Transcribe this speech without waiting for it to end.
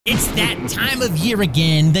It's that time of year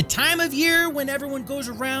again. The time of year when everyone goes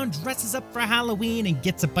around, dresses up for Halloween, and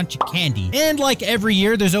gets a bunch of candy. And like every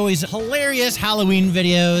year, there's always hilarious Halloween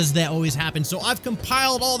videos that always happen. So I've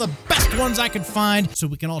compiled all the best ones I could find so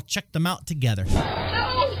we can all check them out together.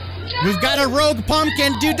 We've got a rogue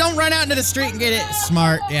pumpkin. Dude, don't run out into the street and get it.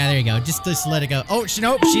 Smart. Yeah, there you go. Just let it go. Oh,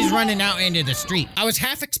 nope, she's running out into the street. I was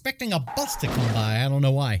half expecting a bus to come by. I don't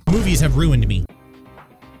know why. Movies have ruined me.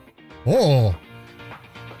 Oh.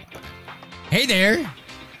 Hey there.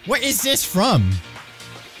 What is this from?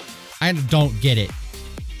 I don't get it.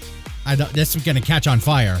 This is gonna catch on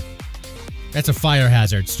fire. That's a fire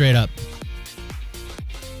hazard, straight up.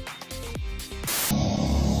 Are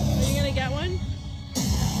you gonna get one?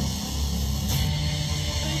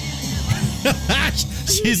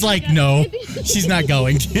 She's like, no, she's not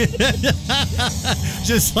going.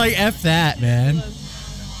 Just like, F that, man.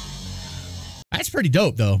 That's pretty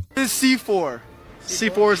dope, though. What is C for?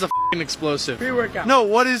 C4 is a f***ing explosive. Pre-workout. No,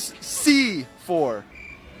 what is C for?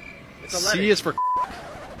 It's a C is for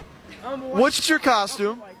What's your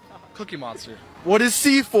costume? Cookie Monster. What is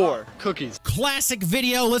C for? Cookies. Classic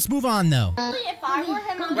video. Let's move on, though. If I were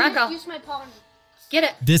him, I would use my paw. Get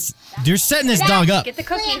it. They're setting this dog up. Get the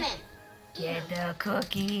cookie. Get the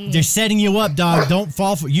cookie. They're setting you up, dog. Don't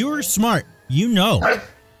fall for. You are smart. You know.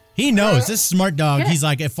 He knows. This smart dog. He's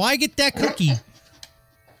like, if I get that cookie,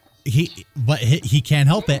 he can't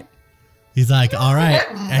help it. He's like, all right,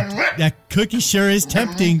 that cookie sure is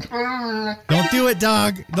tempting. Don't do it,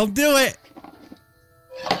 dog. Don't do it.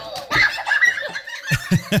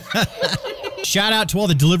 Shout out to all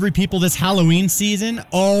the delivery people this Halloween season.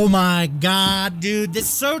 Oh my God, dude, this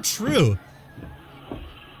is so true.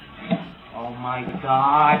 Oh my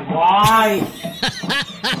God, why?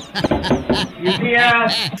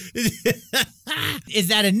 UPS. Is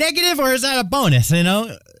that a negative or is that a bonus? You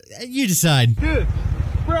know, you decide. Dude,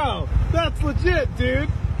 bro, that's legit, dude.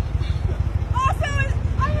 Also,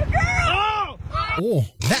 I'm a girl! Oh,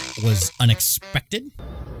 that was unexpected.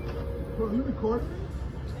 Bro, you recording?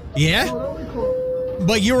 Yeah? Don't record.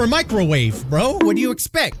 But you're a microwave, bro. What do you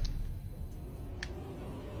expect?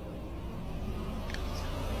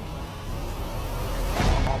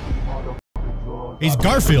 He's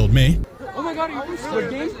Garfield, me. Oh my God, are you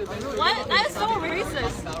Squid Game? What? That is so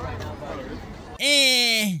racist.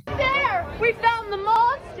 There! We found the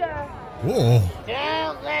monster! Whoa.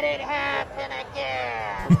 Don't let it happen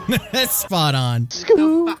again! That's spot on.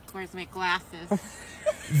 Oh, fuck, where's my glasses?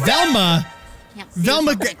 Velma. Can't see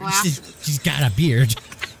Velma. without my glasses. She's got a beard.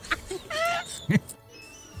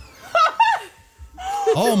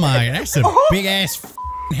 Oh my, that's a big ass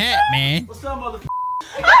hat, man. What's up, motherfucker?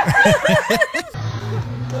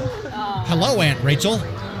 Hello, Aunt Rachel.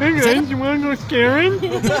 Hey guys, you wanna go scaring?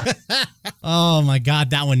 Oh my God,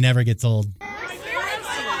 that one never gets old.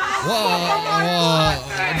 Whoa.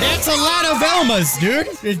 That's a lot of Velmas, dude.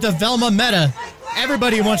 It's the Velma meta.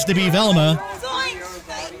 Everybody wants to be Velma.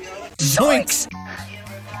 Zoinks!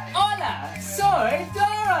 Hola, soy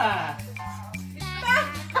Dora.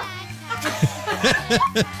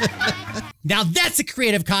 Now that's a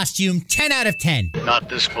creative costume, 10 out of 10. Not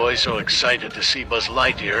this boy so excited to see Buzz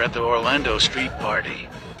Lightyear at the Orlando street party.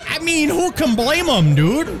 I mean, who can blame him,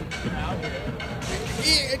 dude?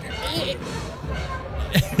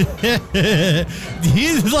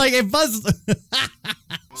 He's like, if Buzz...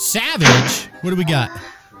 Savage? What do we got?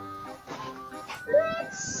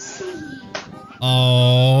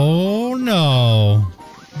 Oh, no.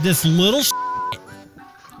 This little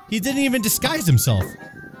he didn't even disguise himself.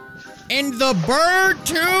 And the bird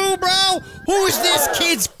too, bro? Who's this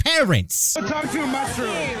kid's parents? Go talk to a mushroom.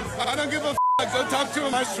 I don't give a f***. Go talk to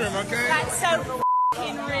a mushroom, okay? That's so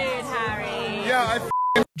f***ing rude, Harry. Yeah,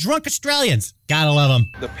 Drunk Australians. Gotta love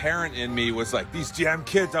them. The parent in me was like, these damn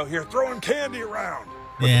kids out here throwing candy around.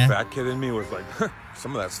 But Yeah. the fat kid in me was like,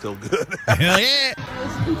 some of that's still good. Hell yeah.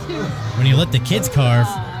 When you let the kids carve.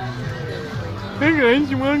 Hey guys,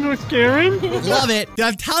 you wanna go scaring? Love it.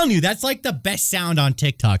 I'm telling you, that's like the best sound on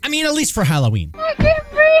TikTok. I mean, at least for Halloween. I can't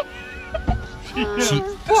breathe!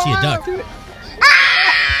 She a duck.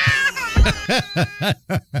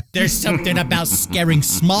 There's something about scaring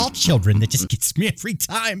small children that just gets me every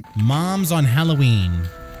time. Moms on Halloween.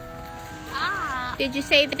 Did you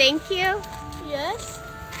say thank you? Yes.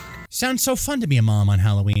 Sounds so fun to be a mom on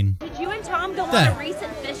Halloween. Did you and Tom go on a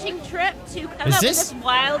recent fishing trip to come Is up this- with this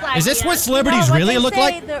wild idea? Is this what celebrities really look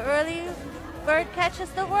like? The early bird catches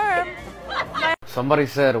the worm. Somebody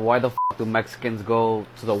said, why the f do Mexicans go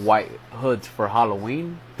to the white hoods for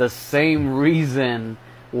Halloween? The same reason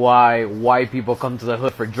why white people come to the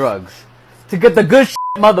hood for drugs. To get the good shit,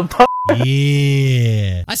 motherfucker.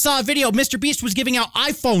 Yeah. I saw a video. Mr. Beast was giving out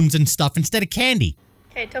iPhones and stuff instead of candy.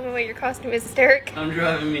 Okay, tell me what your costume is, Derek. I'm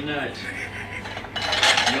driving me nuts.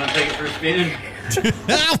 You want to take it for a spin?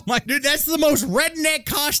 Oh my dude, that's the most redneck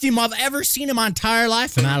costume I've ever seen in my entire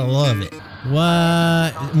life, and I love it.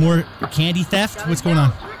 What? More candy theft? What's going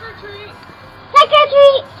on? Trick or treat! Trick or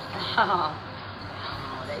treat! Oh,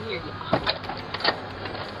 here you go.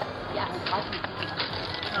 Yeah.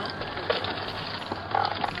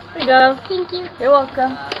 There you go. Thank you. You're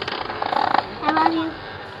welcome. I love you.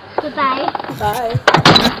 Goodbye. Bye.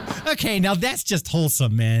 Okay, now that's just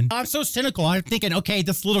wholesome, man. I'm so cynical. I'm thinking, okay,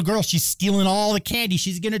 this little girl, she's stealing all the candy.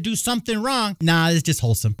 She's gonna do something wrong. Nah, it's just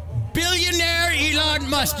wholesome. Billionaire Elon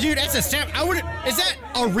Musk. Dude, that's a is that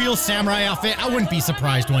a real samurai outfit? I wouldn't be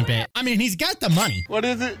surprised one bit. I mean, he's got the money. What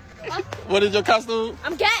is it? What is your costume?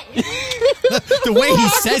 I'm gay. The way he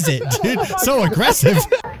says it, dude, so aggressive.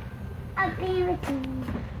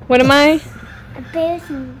 What am I?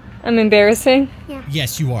 Embarrassing. I'm embarrassing? Yeah.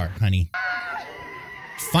 Yes, you are, honey.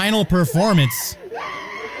 Final performance.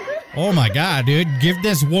 Oh my god, dude. Give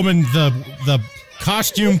this woman the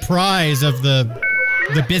costume prize of the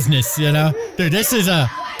business, you know? Dude, this is a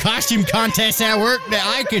costume contest at work that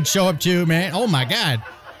I could show up to, man. Oh my god.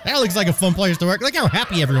 That looks like a fun place to work. Look how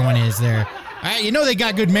happy everyone is there. You know they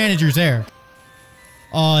got good managers there.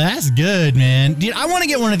 Oh, that's good, man. Dude, I want to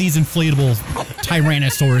get one of these inflatable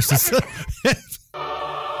Tyrannosauruses.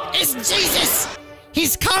 It's Jesus!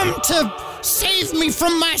 He's come to save me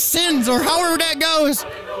from my sins, or however that goes.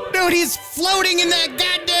 Dude, he's floating in that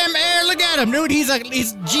goddamn air. Look at him, dude.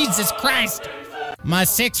 He's Jesus Christ. My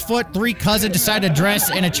 6'3" cousin decided to dress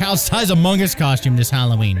in a child-size Among Us costume this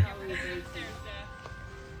Halloween.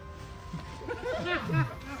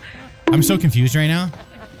 I'm so confused right now.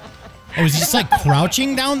 Oh, is he just like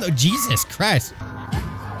crouching down? Jesus Christ.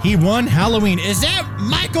 He won Halloween. Is that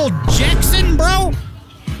Michael Jackson, bro?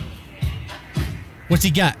 What's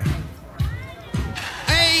he got?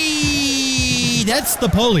 Hey, that's the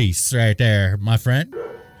police right there, my friend.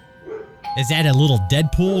 Is that a little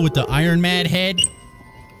Deadpool with the Iron Man head?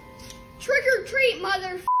 Trick or treat,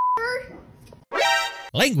 motherfucker!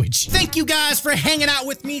 Language. Thank you guys for hanging out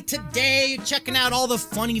with me today, checking out all the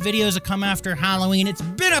funny videos that come after Halloween. It's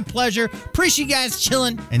been a pleasure. Appreciate you guys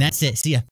chilling, and that's it. See ya.